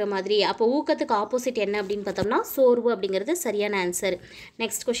ஹெல்த்தியாக இருக்கிற மாதிரி. அப்போ ஊக்கத்துக்கு ஆப்போசிட் என்ன அப்படின்னு பார்த்தோம்னா சோர்வு அப்படிங்கிறது சரியான ஆன்சர்.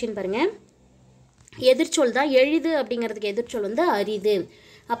 நெக்ஸ்ட் கொஷின் பாருங்கள், எதிர்ச்சொல் தான். எளிது அப்படிங்கிறதுக்கு எதிர்ச்சொல் வந்து அரிது.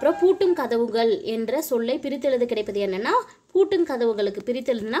 அப்புறம் பூட்டும் கதவுகள் என்ற சொல்லை பிரித்தெழுத கிடைப்பது என்னென்னா பூட்டும் கதவுகளுக்கு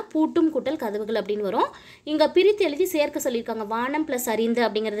பிரித்து எழுதுனா பூட்டும் கூட்டல் கதவுகள் அப்படின்னு வரும். இங்கே பிரித்து எழுதி சேர்க்க சொல்லியிருக்காங்க. வானம் ப்ளஸ் அறிந்து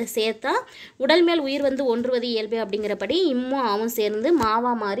அப்படிங்கிறத சேர்த்தா உடல் மேல் உயிர் வந்து ஒன்றுவது இயல்பு அப்படிங்கிறபடி இம்மும் ஆவும் சேர்ந்து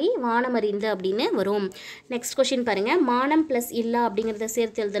மாவா மாறி வானம் அறிந்து அப்படின்னு வரும். நெக்ஸ்ட் கொஷின் பாருங்கள். மானம் ப்ளஸ் இல்லா அப்படிங்கிறத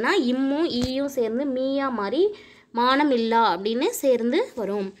சேர்த்து எழுதுனா இம்மும் ஈயும் சேர்ந்து மீயா மாறி மானம் இல்லா அப்படின்னு சேர்ந்து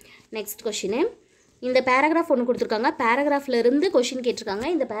வரும். நெக்ஸ்ட் கொஷினு, இந்த பேராகிராஃப் ஒன்று கொடுத்துருக்காங்க. பேராகிராஃபில் இருந்து கொஷின் கேட்டிருக்காங்க.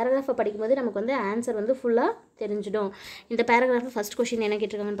 இந்த பேராகிராஃபை படிக்கும்போது நமக்கு வந்து ஆன்சர் வந்து ஃபுல்லாக தெரிஞ்சிடும். இந்த பேராகிராஃபை ஃபஸ்ட் கொஷின் என்ன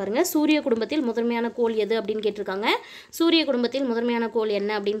கேட்டிருக்காங்கன்னு பாருங்கள். சூரிய குடும்பத்தில் முதன்மையான கோள் எது அப்படின்னு கேட்டிருக்காங்க. சூரிய குடும்பத்தில் முதன்மையான கோள்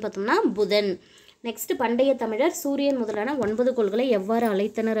என்ன அப்படின்னு பார்த்தோம்னா புதன். நெக்ஸ்ட், பண்டைய தமிழர் சூரியன் முதலான 9 கோள்களை எவ்வாறு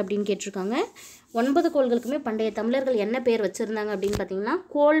அழைத்தனர் அப்படின்னு கேட்டிருக்காங்க. 9 கோள்களுக்குமே பண்டைய தமிழர்கள் என்ன பேர் வச்சுருந்தாங்க அப்படின்னு பார்த்தீங்கன்னா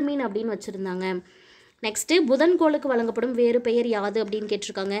கோள்மீன் அப்படின்னு வச்சுருந்தாங்க. நெக்ஸ்ட்டு, புதன் கோளுக்கு வழங்கப்படும் வேறு பெயர் யாது அப்படின்னு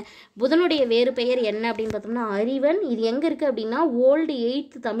கேட்டிருக்காங்க. புதனுடைய வேறு பெயர் என்ன அப்படின்னு பார்த்தோம்னா அறிவன். இது எங்கே இருக்குது அப்படின்னா ஓல்டு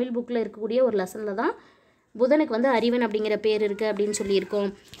 8th தமிழ் புக்கில் இருக்கக்கூடிய ஒரு லெசனில் தான் புதனுக்கு வந்து அறிவன் அப்படிங்கிற பேர் இருக்குது அப்படின்னு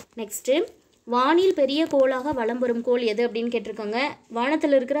சொல்லியிருக்கோம். நெக்ஸ்ட்டு, வானில் பெரிய கோளாக வலம் வரும் கோள் எது அப்படின்னு கேட்டிருக்காங்க.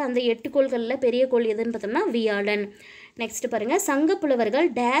 வானத்தில் இருக்கிற அந்த 8 கோள்களில் பெரிய கோள் எதுன்னு பார்த்தோம்னா வியாழன். நெக்ஸ்ட் பாருங்கள். சங்க புலவர்கள்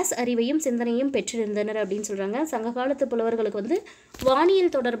டேஸ் அறிவையும் சிந்தனையும் பெற்றிருந்தனர் அப்படின்னு சொல்கிறாங்க. சங்க காலத்து புலவர்களுக்கு வந்து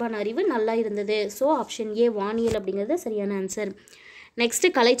வானியல் தொடர்பான அறிவு நல்லா இருந்தது. ஸோ ஆப்ஷன் ஏ வானியல் அப்படிங்கிறது சரியான ஆன்சர். நெக்ஸ்ட்டு,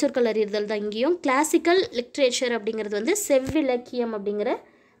 கலைச்சொற்கள் அறிதல் தான் இங்கேயும். கிளாசிக்கல் லிட்ரேச்சர் அப்படிங்கிறது வந்து செவ்விலக்கியம் அப்படிங்கிற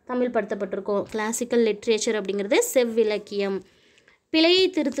தமிழ் படுத்தப்பட்டிருக்கோம். கிளாசிக்கல் லிட்ரேச்சர் அப்படிங்கிறது செவ்விலக்கியம். பிழையை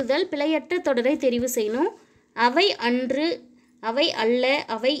திருத்துதல், பிழையற்ற தொடரை தெரிவு செய்யணும். அவை அன்று, அவை அல்ல,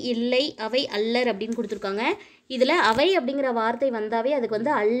 அவை இல்லை, அவை அல்லர் அப்படின்னு கொடுத்துருக்காங்க. இதில் அவை அப்படிங்கிற வார்த்தை வந்தாவே அதுக்கு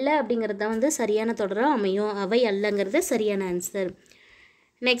வந்து அல்ல அப்படிங்கிறது தான் வந்து சரியான தொடராக அமையும். அவை அல்லங்கிறது சரியான ஆன்சர்.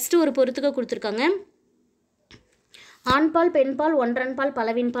 நெக்ஸ்ட்டு, ஒரு பொறுத்துக்க கொடுத்துருக்காங்க. ஆண்பால், பெண்பால், ஒன்றன்பால்,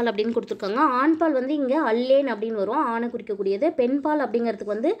 பலவின்பால் அப்படின்னு கொடுத்துருக்காங்க. ஆண்பால் வந்து இங்கே அல்லேன் அப்படின்னு வரும், ஆணை குறிக்கக்கூடியது. பெண்பால்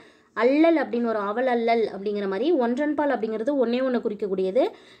அப்படிங்கிறதுக்கு வந்து அல்லல் அப்படின்னு வரும், அவள் அல்லல் அப்படிங்கிற மாதிரி. ஒன்றன்பால் அப்படிங்கிறது ஒன்றே ஒன்று குறிக்கக்கூடியது.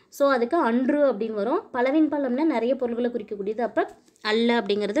 ஸோ அதுக்கு அன்று அப்படின்னு வரும். பலவின்பால் அப்படின்னா நிறைய பொருள்களை குறிக்கக்கூடியது, அப்போ அல்ல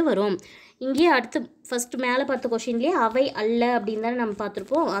அப்படிங்கிறது வரும். இங்கேயே அடுத்து ஃபஸ்ட்டு மேலே பார்த்த கொஷின்லேயே அவை அல்ல அப்படின்னு தானே நம்ம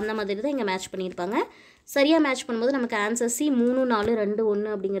பார்த்துருப்போம். அந்த மாதிரி தான் இங்கே மேட்ச் பண்ணியிருப்பாங்க. சரியாக மேட்ச் பண்ணும்போது நமக்கு ஆன்சர் சி 3, 4, 2, 1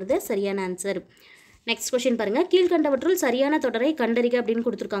 அப்படிங்கிறது சரியான ஆன்சர். நெக்ஸ்ட் கொஷின் பாருங்கள். கீழ்கண்டவற்றுள் சரியான தொடரை கண்டறிக அப்படின்னு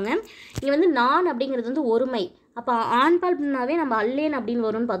கொடுத்துருக்காங்க. இங்கே வந்து நான் அப்படிங்கிறது வந்து ஒருமை. அப்போ ஆண்பால் பண்ணாவே நம்ம அல்லேன் அப்படின்னு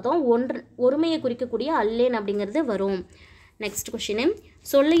வரும்னு பார்த்தோம். ஒருமையை குறிக்கக்கூடிய அல்லேன் அப்படிங்கிறது வரும். நெக்ஸ்ட் கொஷினு,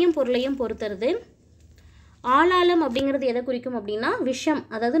 சொல்லையும் பொருளையும் பொறுத்துறது. ஆளாளம் அப்படிங்கிறது எதை குறிக்கும் அப்படின்னா விஷம்,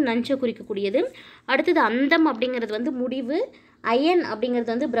 அதாவது நஞ்சை குறிக்கக்கூடியது. அடுத்தது அந்தம் அப்படிங்கிறது வந்து முடிவு. அயன்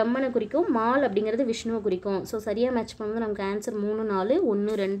அப்படிங்கிறது வந்து பிரம்மனை குறிக்கும். மால் அப்படிங்கிறது விஷ்ணுவை குறிக்கும். ஸோ சரியாக மேட்ச் பண்ணும்போது நமக்கு ஆன்சர் 3, 4,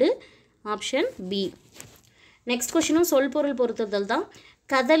 1, 2 ஆப்ஷன் பி. நெக்ஸ்ட் கொஷினும் சொல் பொருள் பொறுத்துதல் தான்.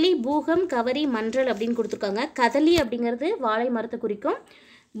 கதலி, பூகம், கவரி, மன்றல் அப்படின்னு கொடுத்துருக்காங்க. கதலி அப்படிங்கிறது வாழை மரத்தை குறிக்கும்.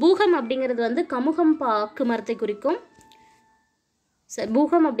 பூகம் அப்படிங்கிறது வந்து கமுகம் பாக்கு மரத்தை குறிக்கும்.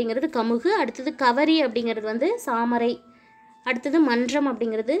 பூகம் அப்படிங்கிறது கமுகு. அடுத்தது கவரி அப்படிங்கிறது வந்து சாமரை. அடுத்தது மன்றம்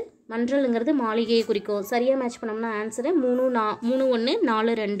அப்படிங்கிறது மன்றலுங்கிறது மாளிகையை குறிக்கும். சரியாக மேட்ச் பண்ணோம்னா answer 3, 1,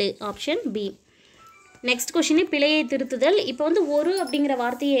 4, 2 option B. Next question, பிழையை திருத்துதல். இப்போ வந்து ஒரு அப்படிங்கிற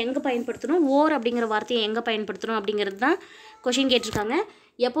வார்த்தையை எங்கே பயன்படுத்தணும், ஓர் அப்படிங்கிற வார்த்தையை எங்கே பயன்படுத்தணும் அப்படிங்கிறது தான் கொஷின் கேட்டிருக்காங்க.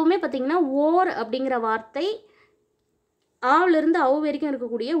 எப்போவுமே பார்த்திங்கன்னா ஓர் அப்படிங்கிற வார்த்தை ஆவிலிருந்து அவு வரைக்கும்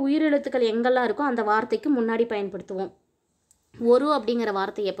இருக்கக்கூடிய உயிரெழுத்துக்கள் எங்கெல்லாம் இருக்கோ அந்த வார்த்தைக்கு முன்னாடி பயன்படுத்துவோம். ஒரு அப்படிங்கிற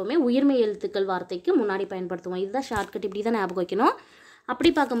வார்த்தை எப்போவுமே உயிர்மை எழுத்துக்கள் வார்த்தைக்கு முன்னாடி பயன்படுத்துவோம். இதுதான் ஷார்ட்கட், இப்படி தான் ஞாபகம் வைக்கணும். அப்படி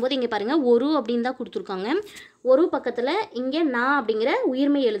பார்க்கும்போது இங்கே பாருங்கள், ஒரு அப்படின்னு தான் கொடுத்துருக்காங்க. ஒரு பக்கத்தில் இங்கே நான் அப்படிங்கிற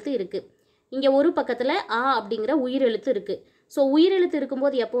உயிர்மை எழுத்து இருக்குது. இங்கே ஒரு பக்கத்தில் ஆ அப்படிங்கிற உயிர் எழுத்து இருக்குது. ஸோ உயிர் எழுத்து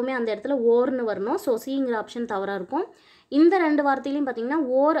இருக்கும்போது எப்போவுமே அந்த இடத்துல ஓர்னு வரணும். ஸோ சிங்கிற ஆப்ஷன் தவறாக இருக்கும். இந்த 2 வார்த்தையிலையும் பார்த்திங்கன்னா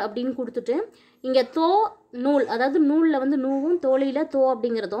ஓர் அப்படின்னு கொடுத்துட்டு இங்கே தோ நூல், அதாவது நூலில் வந்து நூவும் தோழியில் தோ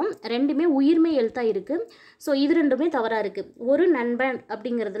அப்படிங்கிறதும் ரெண்டுமே உயிர்மை எழுத்தாக இருக்குது. ஸோ இது ரெண்டுமே தவறாக இருக்குது. ஒரு நண்பன்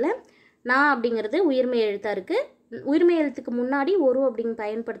அப்படிங்கிறதுல நான் அப்படிங்கிறது உயிர்மை எழுத்தாக இருக்குது. உயிர்மை எழுத்துக்கு முன்னாடி ஒரு அப்படின்னு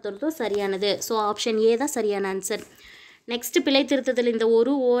பயன்படுத்துறதும் சரியானது. ஸோ ஆப்ஷன் ஏ தான் சரியான ஆன்சர். நெக்ஸ்ட்டு, பிழை திருத்துதல். இந்த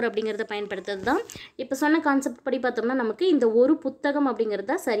ஒரு ஓர் அப்படிங்கிறத பயன்படுத்துறது தான். இப்போ சொன்ன கான்செப்ட் படி பார்த்தோம்னா நமக்கு இந்த ஒரு புத்தகம் அப்படிங்கிறது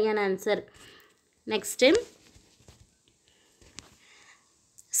தான் சரியான ஆன்சர். நெக்ஸ்ட்டு,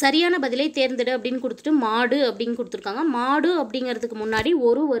 சரியான பதிலை தேர்ந்தெடு அப்படின்னு கொடுத்துட்டு மாடு அப்படின்னு கொடுத்துருக்காங்க. மாடு அப்படிங்கிறதுக்கு முன்னாடி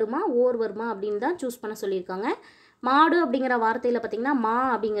ஒரு வருமா ஓர் வருமா அப்படின்னு தான் சூஸ் பண்ண சொல்லியிருக்காங்க. மாடு அப்படிங்கிற வார்த்தையில் பார்த்திங்கன்னா மா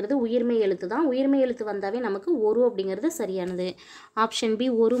அப்படிங்கிறது உயிர்மை எழுத்து தான். உயிர்மை எழுத்து வந்தாவே நமக்கு ஒரு அப்படிங்கிறது சரியானது. ஆப்ஷன் பி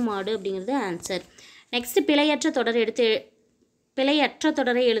ஒரு மாடு அப்படிங்கிறது ஆன்சர். நெக்ஸ்ட்டு, பிழையற்ற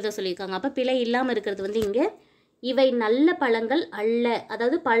தொடரை எழுத சொல்லியிருக்காங்க. அப்போ பிழை இல்லாமல் இருக்கிறது வந்து இங்கே இவை நல்ல பழங்கள் அல்ல,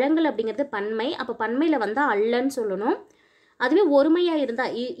 அதாவது பழங்கள் அப்படிங்கிறது பன்மை. அப்போ பன்மையில் வந்தால் அல்லன்னு சொல்லணும். அதுவே ஒருமையாக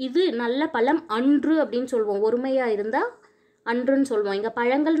இருந்தால் இது நல்ல பழம் அன்று அப்படின்னு சொல்லுவோம். ஒருமையாக இருந்தால் அன்றுன்னு சொல்லுவோம். இங்கே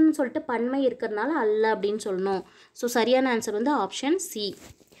பழங்கள்னு சொல்லிட்டு பன்மை இருக்கிறதுனால அல்ல அப்படின்னு சொல்லணும். ஸோ சரியான ஆன்சர் வந்து ஆப்ஷன் சி.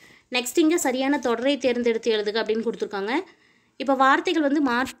 நெக்ஸ்ட் இங்கே சரியான தொடரை தேர்ந்தெடுத்து எழுதுக அப்படின்னு கொடுத்துருக்காங்க. இப்போ வார்த்தைகள் வந்து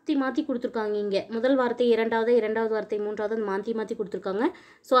மாற்றி மாற்றி கொடுத்துருக்காங்க. இங்கே முதல் வார்த்தை இரண்டாவது வார்த்தை மூன்றாவது மாற்றி கொடுத்துருக்காங்க.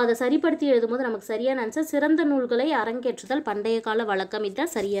 ஸோ அதை சரிப்படுத்தி எழுதும்போது நமக்கு சரியான ஆன்சர் சிறந்த நூல்களை அரங்கேற்றுதல் பண்டைய கால வழக்கம்.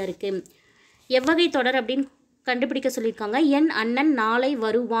 இதுதான் சரியாக இருக்குது. எவ்வகை தொடர் அப்படின்னு கண்டுபிடிக்க சொல்லியிருக்காங்க. என் அண்ணன் நாளை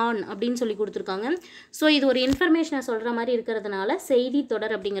வருவான் அப்படின்னு சொல்லி கொடுத்துருக்காங்க. ஸோ இது ஒரு இன்ஃபர்மேஷனை சொல்கிற மாதிரி இருக்கிறதுனால செய்தி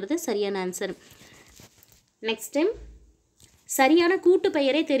தொடர் அப்படிங்கிறது சரியான ஆன்சர். நெக்ஸ்ட் டைம் சரியான கூட்டு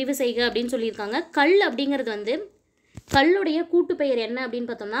பெயரை தெரிவு செய்க அப்படின்னு சொல்லியிருக்காங்க. கல் அப்படிங்கிறது வந்து கல்லுடைய கூட்டு பெயர் என்ன அப்படின்னு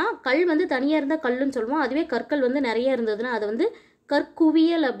பார்த்தோம்னா, கல் வந்து தனியாக இருந்தால் கல்லுன்னு சொல்லுவோம். அதுவே கற்கள் வந்து நிறைய இருந்ததுன்னா அதை வந்து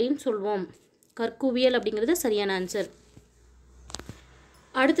கற்குவியல் அப்படின்னு சொல்லுவோம். கற்குவியல் அப்படிங்கிறது சரியான ஆன்சர்.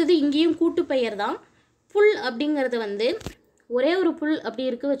 அடுத்தது இங்கேயும் கூட்டு பெயர் தான். புல் அப்படிங்கிறது வந்து ஒரே ஒரு புல் அப்படி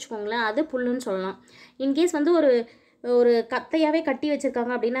இருக்குது வச்சுக்கோங்களேன், அது புல்லுன்னு சொல்லலாம். இன்கேஸ் வந்து ஒரு கத்தையாகவே கட்டி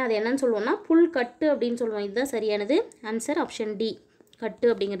வச்சுருக்காங்க அப்படின்னா அது என்னன்னு சொல்லுவோம்னா புல் கட்டு அப்படின்னு சொல்லுவோம். இதுதான் சரியானது ஆன்சர் ஆப்ஷன் டி, கட்டு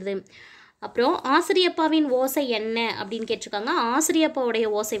அப்படிங்கிறது. அப்புறம் ஆசிரியப்பாவின் ஓசை என்ன அப்படின்னு கேட்டிருக்காங்க. ஆசிரியப்பாவுடைய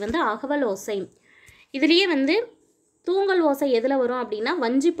ஓசை வந்து அகவல் ஓசை. இதுலேயே வந்து தூங்கல் ஓசை எதில் வரும் அப்படின்னா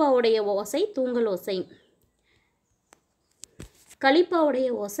வஞ்சிப்பாவுடைய ஓசை தூங்கல் ஓசை, களிப்பாவுடைய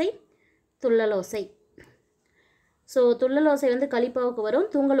ஓசை துள்ளல் ஓசை. ஸோ துள்ளல் ஓசை வந்து களிப்பாவுக்கு வரும்,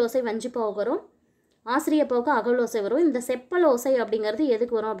 தூங்கல் ஓசை வஞ்சிப்பாவுக்கு வரும், ஆசிரியப்பாவுக்கு அகவல் ஓசை வரும். இந்த செப்பல் ஓசை அப்படிங்கிறது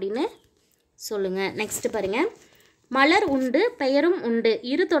எதுக்கு வரும் அப்படின்னு சொல்லுங்கள். நெக்ஸ்ட் பாருங்கள். மலர் உண்டு பெயரும் உண்டு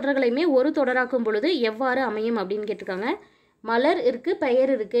இரு தொடர்களையுமே ஒரு தொடராக்கும் பொழுது எவ்வாறு அமையும் அப்படின்னு கேட்டிருக்காங்க. மலர் இருக்குது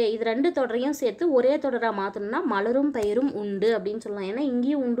பெயர் இருக்குது, இது ரெண்டு தொடரையும் சேர்த்து ஒரே தொடராக மாற்றணும்னா மலரும் பெயரும் உண்டு அப்படின்னு சொல்லலாம். ஏன்னா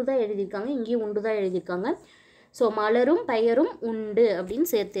இங்கேயும் உண்டு தான் எழுதியிருக்காங்க, இங்கேயும் உண்டு தான் எழுதியிருக்காங்க. ஸோ மலரும் பெயரும் உண்டு அப்படின்னு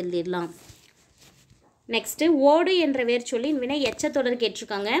சேர்த்து எழுதிடலாம். நெக்ஸ்ட்டு ஓடு என்ற வேர் சொல்லின் வினை எச்ச தொடர்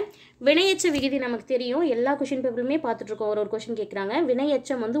கேட்டிருக்காங்க. வினையெச்ச விகுதி நமக்கு தெரியும், எல்லா கொஷின் பேப்பருமே பார்த்துட்ருக்கோம். ஒரு கொஷின் கேட்குறாங்க.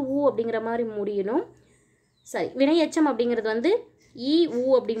 வினையெச்சம் வந்து ஊ அப்படிங்கிற மாதிரி முடியணும். சரி, வினையெச்சம் அப்படிங்கிறது வந்து ஈ ஊ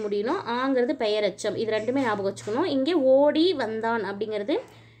அப்படின்னு முடியணும். ஆங்கிறது பெயரெச்சம். இது ரெண்டுமே ஞாபகம் வச்சுக்கணும். இங்கே ஓடி வந்தான் அப்படிங்கிறது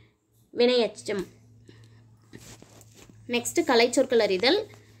வினையெச்சம். நெக்ஸ்ட்டு கலைச்சொற்கள் அறிதல்.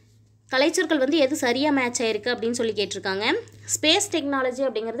 கலைச்சொற்கள் வந்து எது சரியாக மேட்ச் ஆகிருக்கு அப்படின்னு சொல்லி கேட்டிருக்காங்க. ஸ்பேஸ் டெக்னாலஜி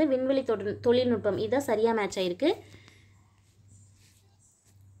அப்படிங்கிறது விண்வெளி தொழில்நுட்பம், இதுதான் சரியாக மேட்ச் ஆகிருக்கு.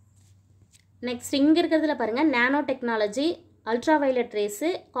 நெக்ஸ்ட் இங்கே இருக்கிறதுல பாருங்கள், nano technology, ultra violet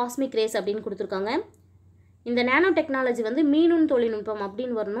race, cosmic race அப்படின்னு கொடுத்துருக்காங்க. இந்த நானோ டெக்னாலஜி வந்து மீனுண் தொழில்நுட்பம்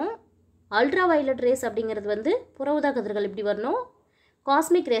அப்படின்னு வரணும். அல்ட்ரா வயலட் ரேஸ் அப்படிங்கிறது வந்து புறஊதா கதிர்கள் இப்படி வரணும்.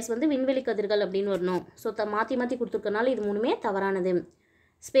 காஸ்மிக் ரேஸ் வந்து விண்வெளி கதிர்கள் அப்படின்னு வரணும். ஸோ மாற்றி கொடுத்துருக்கனால இது மூணுமே தவறானது.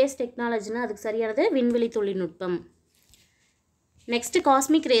 ஸ்பேஸ் டெக்னாலஜினா அதுக்கு சரியானது விண்வெளி தொழில்நுட்பம். Next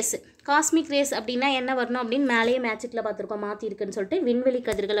cosmic race. Cosmic race அப்படின்னா என்ன வரணும் அப்படின்னு மேலேயே மேட்சிக்கில் பார்த்துருக்கோம், மாற்றி இருக்குன்னு சொல்லிட்டு விண்வெளி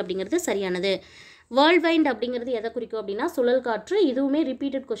கதிர்கள் அப்படிங்கிறது சரியானது. வேர்ல்ட் வைண்ட் அப்படிங்கிறது எதை குறிக்கும் அப்படின்னா சுழல் காற்று. இதுவுமே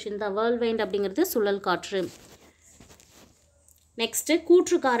ரிப்பீட்டட் கொஷின் தான். வேர்ல்ட் வைண்ட் அப்படிங்கிறது சுழல் காற்று. நெக்ஸ்ட்டு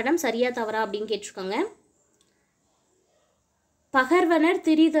கூற்று காரணம் சரியா தவறா அப்படின்னு கேட்டிருக்காங்க. பகர்வனர்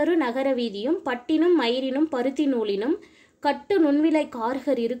திரிதரு நகர வீதியும் பட்டினும் மயிரினும் பருத்தி நூலினும் கட்டு நுண்விலை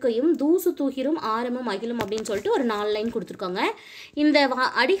கார்கர் இருக்கையும் தூசு தூகிரும் ஆரமும் அகிலும் அப்படின்னு சொல்லிட்டு ஒரு 4 லைன் கொடுத்துருக்காங்க. இந்த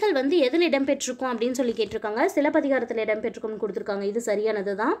அடிகள் வந்து எதில் இடம்பெற்றிருக்கும் அப்படின்னு சொல்லி கேட்டிருக்காங்க. சிலப்பதிகாரத்தில் இடம்பெற்றிருக்கும்னு கொடுத்துருக்காங்க. இது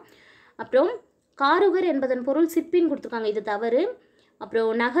சரியானது தான். அப்புறம் காருகர் என்பதன் பொருள் சிற்பின்னு கொடுத்துருக்காங்க. இது தவறு.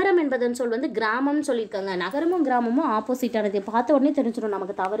 அப்புறம் நகரம் என்பதன் சொல் வந்து கிராமம்னு சொல்லியிருக்காங்க. நகரமும் கிராமமும் ஆப்போசிட்டானது. பார்த்த உடனே தெரிஞ்சிடும்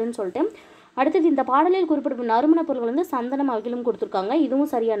நமக்கு தவறுன்னு சொல்லிட்டு. அடுத்தது இந்த பாடலில் குறிப்பிடும் நறுமண பொருட்கள் வந்து சந்தனம் அகிலும் கொடுத்துருக்காங்க.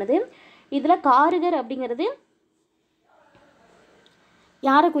 இதுவும் சரியானது. இதில் காருகர் அப்படிங்கிறது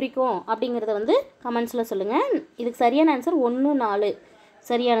யாரை குறிக்கும் அப்படிங்கிறத வந்து கமெண்ட்ஸில் சொல்லுங்கள். இதுக்கு சரியான ஆன்சர் 1, 4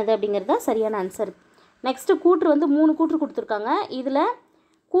 சரியானது அப்படிங்கிறது தான் சரியான ஆன்சர். நெக்ஸ்ட்டு கூற்று வந்து 3 கூற்று கொடுத்துருக்காங்க. இதில்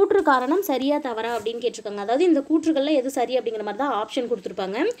கூற்று காரணம் சரியா தவறா அப்படின்னு கேட்டிருக்காங்க. அதாவது இந்த கூற்றுகளில் எது சரி அப்படிங்கிற மாதிரி தான் ஆப்ஷன்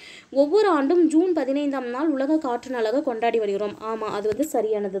கொடுத்துருப்பாங்க. ஒவ்வொரு ஆண்டும் ஜூன் 15ஆம் நாள் உலக காற்று நாளாக கொண்டாடி வருகிறோம். ஆமாம், அது வந்து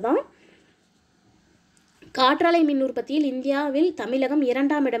சரியானது தான். காற்றாலை மின் உற்பத்தியில் இந்தியாவில் தமிழகம்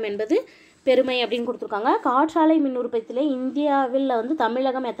 2ஆம் இடம் என்பது பெருமை அப்படின்னு கொடுத்துருக்காங்க. காற்றாலை மின் உற்பத்தியில் இந்தியாவில் வந்து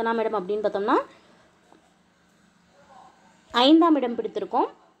தமிழகம் எத்தனாம் இடம் அப்படின்னு பார்த்தோம்னா 5ஆம் இடம் பிடித்திருக்கோம்.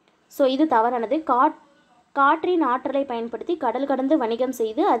 ஸோ இது தவறானது. காற்றின் ஆற்றலை பயன்படுத்தி கடல் கடந்து வணிகம்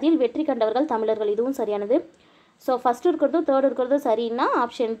செய்து அதில் வெற்றி கண்டவர்கள் தமிழர்கள். இதுவும் சரியானது. ஸோ ஃபஸ்ட்டு இருக்கிறதும் தேர்டு இருக்கிறதும் சரின்னா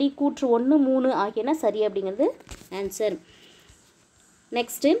ஆப்ஷன் டி கூற்று 1, 3 ஆகியன சரி அப்படிங்கிறது ஆன்சர்.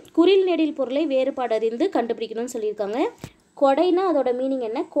 நெக்ஸ்ட்டு குறில் நெடில் பொருளை வேறுபாடு அறிந்து கண்டுபிடிக்கணும்னு சொல்லியிருக்காங்க. கொடைனா அதோட மீனிங்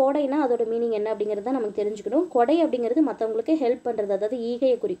என்ன, கோடைனா அதோட மீனிங் என்ன அப்படிங்கிறத நமக்கு தெரிஞ்சுக்கணும். கொடை அப்படிங்கிறது மற்றவங்களுக்கு ஹெல்ப் பண்ணுறது, அதாவது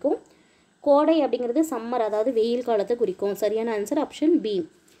ஈகையை குறிக்கும். கோடை அப்படிங்கிறது சம்மர், அதாவது வெயில் காலத்தை குறிக்கும். சரியான ஆன்சர் ஆப்ஷன் பி.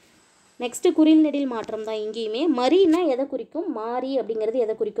 நெக்ஸ்ட்டு குறில் நெடில் மாற்றம் தான் இங்கேயுமே. மறினா எதை குறிக்கும், மாறி அப்படிங்கிறது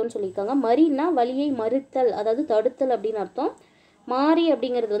எதை குறிக்கும்னு சொல்லியிருக்காங்க. மறினா வழியை மறுத்தல், அதாவது தடுத்தல் அப்படின்னு அர்த்தம். மாறி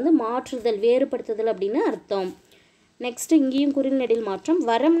அப்படிங்கிறது வந்து மாற்றுதல், வேறுபடுத்துதல் அப்படின்னு அர்த்தம். நெக்ஸ்ட்டு இங்கேயும் குறில் நெடில் மாற்றம்.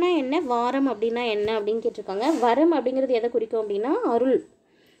 வரம்னா என்ன, வாரம் அப்படின்னா என்ன அப்படின்னு கேட்டிருக்காங்க. வரம் அப்படிங்கிறது எதை குறிக்கும் அப்படின்னா அருள்.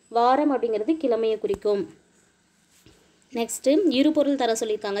 வாரம் அப்படிங்கிறது கிழமையை குறிக்கும். நெக்ஸ்ட்டு இரு பொருள் தர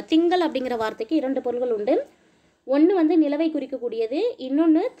சொல்லியிருக்காங்க. திங்கள் அப்படிங்கிற வார்த்தைக்கு 2 பொருள்கள் உண்டு. ஒன்று வந்து நிலவை குறிக்கக்கூடியது,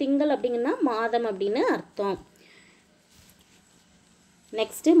 இன்னொன்று திங்கள் அப்படிங்கன்னா மாதம் அப்படின்னு அர்த்தம்.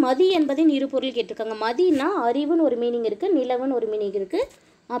 நெக்ஸ்ட்டு மதி என்பதின் இரு பொருள் கேட்டிருக்காங்க. மதினா அறிவுன்னு ஒரு மீனிங் இருக்குது, நிலவுன்னு ஒரு மீனிங் இருக்குது.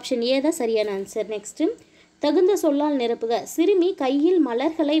 ஆப்ஷன் ஏ தான் சரியான ஆன்சர். நெக்ஸ்ட்டு தகுந்த சொல்லால் நிரப்புக. சிறுமி கையில்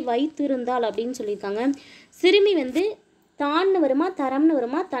மலர்களை வைத்திருந்தால் அப்படின்னு சொல்லியிருக்காங்க. சிறுமி வந்து தான்னு வருமா, தரம்னு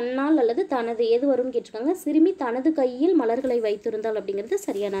வருமா, தன்னால் அல்லது தனது, எது வரும்னு கேட்டிருக்காங்க. சிறுமி தனது கையில் மலர்களை வைத்திருந்தால் அப்படிங்கிறது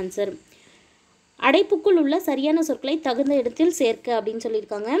சரியான ஆன்சர். அடைப்புக்குள் உள்ள சரியான சொற்களை தகுந்த இடத்தில் சேர்க்க அப்படின்னு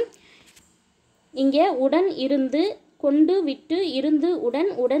சொல்லியிருக்காங்க. இங்கே உடன், இருந்து, கொண்டு, விட்டு, இருந்து,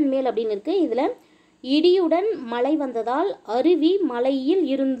 உடன், உடன், மேல் அப்படின்னு இருக்குது. இதில் இடியுடன் மழை வந்ததால் அருவி மலையில்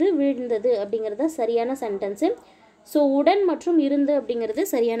இருந்து வீழ்ந்தது அப்படிங்கிறது சரியான சென்டென்ஸு. ஸோ உடன் மற்றும் இருந்து அப்படிங்கிறது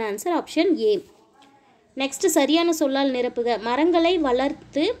சரியான ஆன்சர், ஆப்ஷன் ஏ. நெக்ஸ்ட்டு சரியான சொல்லால் நிரப்புக. மரங்களை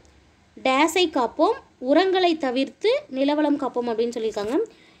வளர்த்து டேஸை காப்போம், உரங்களை தவிர்த்து நிலவளம் காப்போம் அப்படின்னு சொல்லியிருக்காங்க.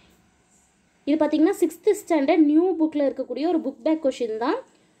 இது பார்த்திங்கன்னா 6th ஸ்டாண்டர்ட் நியூ புக்கில் இருக்கக்கூடிய ஒரு புக் பேக் கொஷின் தான்.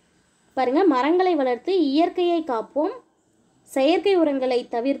 பாருங்கள், மரங்களை வளர்த்து இயற்கையை காப்போம், செயற்கை உரங்களை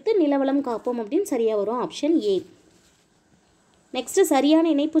தவிர்த்து நிலவளம் காப்போம் அப்படின்னு சரியாக வரும், ஆப்ஷன் ஏ. நெக்ஸ்ட்டு சரியான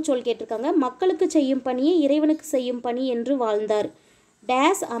இணைப்பு சொல் கேட்டிருக்காங்க. மக்களுக்கு செய்யும் பணியை இறைவனுக்கு செய்யும் பணி என்று வாழ்ந்தார்.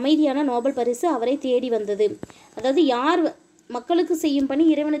 டேஸ் அமைதியான நோபல் பரிசு அவரை தேடி வந்தது. அதாவது யார் மக்களுக்கு செய்யும் பணி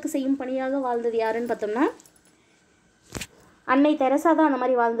இறைவனுக்கு செய்யும் பணியாக வாழ்ந்தது யாருன்னு பார்த்தோம்னா அன்னை தெரசா தான் அந்த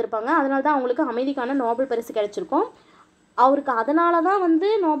மாதிரி வாழ்ந்திருப்பாங்க. அதனால தான் அவங்களுக்கு அமைதிக்கான நோபல் பரிசு கிடைச்சிருக்கும். அவருக்கு அதனால தான் வந்து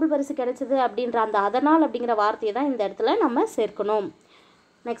நோபல் பரிசு கிடைச்சிது அப்படின்ற அந்த அதனால் அப்படிங்கிற வார்த்தையை தான் இந்த இடத்துல நம்ம சேர்க்கணும்.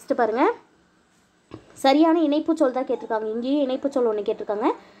 நெக்ஸ்ட்டு பாருங்கள், சரியான இணைப்பு சொல் தான் கேட்டிருக்காங்க. இங்கேயும் இணைப்பு சொல் ஒன்று கேட்டிருக்காங்க.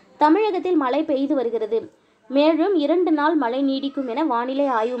 தமிழகத்தில் மழை பெய்து வருகிறது, மேலும் 2 நாள் மழை நீடிக்கும் என வானிலை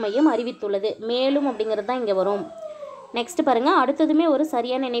ஆய்வு மையம் அறிவித்துள்ளது. மேலும் அப்படிங்கிறது தான் இங்கே வரும். நெக்ஸ்ட் பாருங்கள், அடுத்ததுமே ஒரு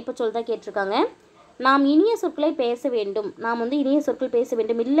சரியான இணைப்பு சொல் தான் கேட்டிருக்காங்க. நாம் இனிய சொற்களை பேச வேண்டும், நாம் வந்து இனிய சொற்கள் பேச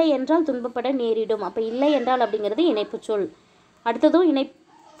வேண்டும், இல்லை என்றால் துன்பப்பட நேரிடும். அப்போ இல்லை என்றால் அப்படிங்கிறது இணைப்பு சொல். அடுத்ததும்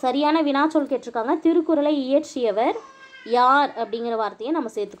சரியான வினாச்சொல் கேட்டிருக்காங்க. திருக்குறளை இயற்றியவர் யார் அப்படிங்கிற வார்த்தையை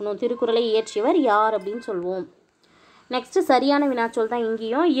நம்ம சேர்த்துக்கணும். திருக்குறளை இயற்றியவர் யார் அப்படின்னு சொல்லுவோம். நெக்ஸ்ட்டு சரியான வினாச்சொல் தான்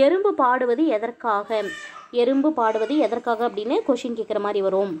இங்கேயும். எறும்பு பாடுவது எதற்காக, எறும்பு பாடுவது எதற்காக அப்படின்னு கொஷின் கேட்குற மாதிரி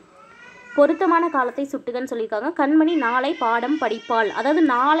வரும். பொருத்தமான காலத்தை சுட்டுகன்னு சொல்லியிருக்காங்க. கண்மணி நாளை பாடம் படிப்பாள், அதாவது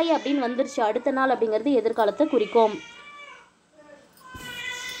நாளை அப்படின்னு வந்துருச்சு, அடுத்த நாள் அப்படிங்கிறது எதிர்காலத்தை குறிக்கும்.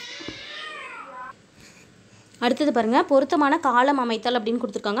 அடுத்தது பாருங்கள், பொருத்தமான காலம் அமைத்தல் அப்படின்னு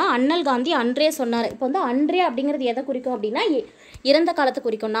கொடுத்துருக்காங்க. அண்ணல் காந்தி அன்றே சொன்னார். இப்போ வந்து அன்றே அப்படிங்கிறது எதை குறிக்கும் அப்படின்னா இறந்த காலத்தை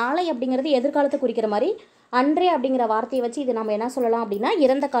குறிக்கும். நாளை அப்படிங்கிறது எதிர்காலத்தை குறிக்கிற மாதிரி அன்றே அப்படிங்கிற வார்த்தையை வச்சு இது நம்ம என்ன சொல்லலாம் அப்படின்னா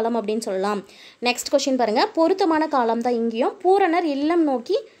இறந்த காலம் அப்படின்னு சொல்லலாம். நெக்ஸ்ட் கொஸ்டின் பாருங்கள், பொருத்தமான காலம் தான் இங்கேயும். பூரணர் இல்லம்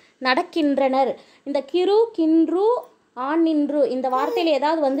நோக்கி நடக்கின்றனர். இந்த கிரு, கின்று, ஆண், நின்று இந்த வார்த்தையில்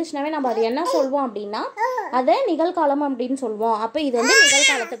ஏதாவது வந்துச்சுனாவே நம்ம அது என்ன சொல்வோம் அப்படின்னா அதை நிகழ்காலம் அப்படின்னு சொல்வோம். அப்போ இது வந்து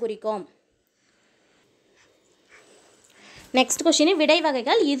நிகழ்காலத்தை குறிக்கும். நெக்ஸ்ட் கொஸ்டின், விடை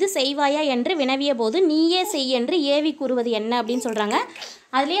வகைகள். இது செய்வாயா என்று வினவிய போது நீயே செய் என்று ஏவி கூறுவது என்ன அப்படின்னு சொல்கிறாங்க.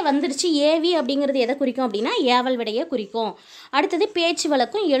 அதுலேயே வந்துடுச்சு. ஏவி அப்படிங்கிறது எதை குறிக்கும் அப்படின்னா ஏவல் விடையை குறிக்கும். அடுத்தது பேச்சு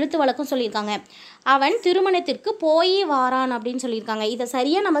வழக்கும் எழுத்து வழக்கும் சொல்லியிருக்காங்க. அவன் திருமணத்திற்கு போய் வாரான் அப்படின்னு சொல்லியிருக்காங்க. இதை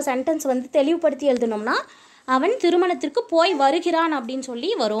சரியாக நம்ம சென்டென்ஸ் வந்து தெளிவுபடுத்தி எழுதணும்னா அவன் திருமணத்திற்கு போய் வருகிறான் அப்படின்னு சொல்லி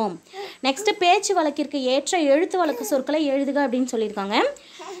வரும். நெக்ஸ்ட்டு பேச்சு வழக்கிற்கு ஏற்ற எழுத்து வழக்கு சொற்களை எழுதுக அப்படின்னு சொல்லியிருக்காங்க.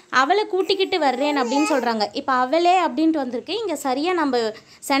 அவளை கூட்டிக்கிட்டு வர்றேன் அப்படின்னு சொல்கிறாங்க. இப்போ அவளே அப்படின்ட்டு வந்திருக்கு. இங்கே சரியாக நம்ம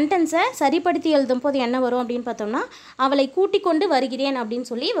சென்டென்ஸை சரிப்படுத்தி எழுதும் போது என்ன வரும் அப்படின்னு பார்த்தோம்னா அவளை கூட்டிக் கொண்டு வருகிறேன் அப்படின்னு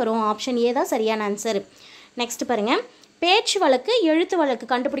சொல்லி வரும். ஆப்ஷன் ஏ தான் சரியான ஆன்சர். நெக்ஸ்ட் பாருங்கள், பேச்சு வழக்கு எழுத்து வழக்கு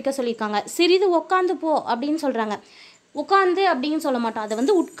கண்டுபிடிக்க சொல்லியிருக்காங்க. சிறிது உட்காந்து போ அப்படின்னு சொல்கிறாங்க. உட்காந்து அப்படின்னு சொல்ல மாட்டோம், அதை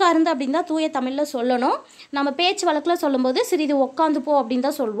வந்து உட்கார்ந்து அப்படின்னு தான் தூய தமிழில் சொல்லணும். நம்ம பேச்சு வழக்கில் சொல்லும்போது சிறிது உட்காந்து போ அப்படின்னு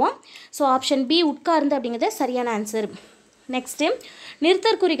தான் சொல்லுவோம். ஸோ ஆப்ஷன் பி உட்கார்ந்து அப்படிங்கிறது சரியான ஆன்சர். நெக்ஸ்ட்டு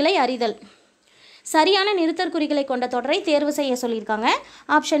நிறுத்தற்குறிகளை அறிதல். சரியான நிறுத்தற்குறிகளை கொண்ட தொடரை தேர்வு செய்ய சொல்லியிருக்காங்க.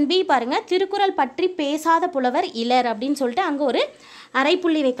 ஆப்ஷன் பி பாருங்கள், திருக்குறள் பற்றி பேசாத புலவர் இலர் அப்படின்னு சொல்லிட்டு அங்கே ஒரு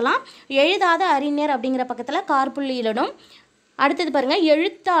அரைப்புள்ளி வைக்கலாம். எழுதாத அறிஞர் அப்படிங்கிற பக்கத்தில் கார்புள்ளி இடணும். அடுத்தது பாருங்கள்,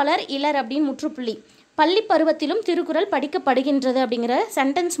 எழுத்தாளர் இலர் அப்படின்னு முற்றுப்புள்ளி. பள்ளி பருவத்திலும் திருக்குறள் படிக்கப்படுகின்றது அப்படிங்கிற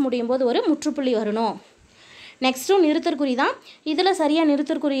சென்டென்ஸ் முடியும் போது ஒரு முற்றுப்புள்ளி வரணும். நெக்ஸ்ட்டும் நிறுத்தற்குறி தான். இதில் சரியாக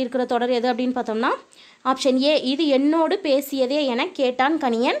நிறுத்தற்குறி இருக்கிற தொடர் எது அப்படின்னு பார்த்தோம்னா ஆப்ஷன் ஏ, இது என்னோடு பேசியதே என கேட்டான்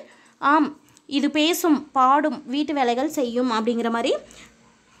கணியன். ஆம், இது பேசும், பாடும், வீட்டு வேலைகள் செய்யும் அப்படிங்கிற மாதிரி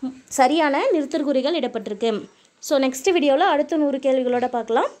சரியான நிறுத்தற்குறிகள் இடப்பட்டிருக்கு. ஸோ நெக்ஸ்ட் வீடியோவில் அடுத்த 100 கேள்விகளோட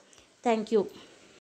பார்க்கலாம். தேங்க்யூ.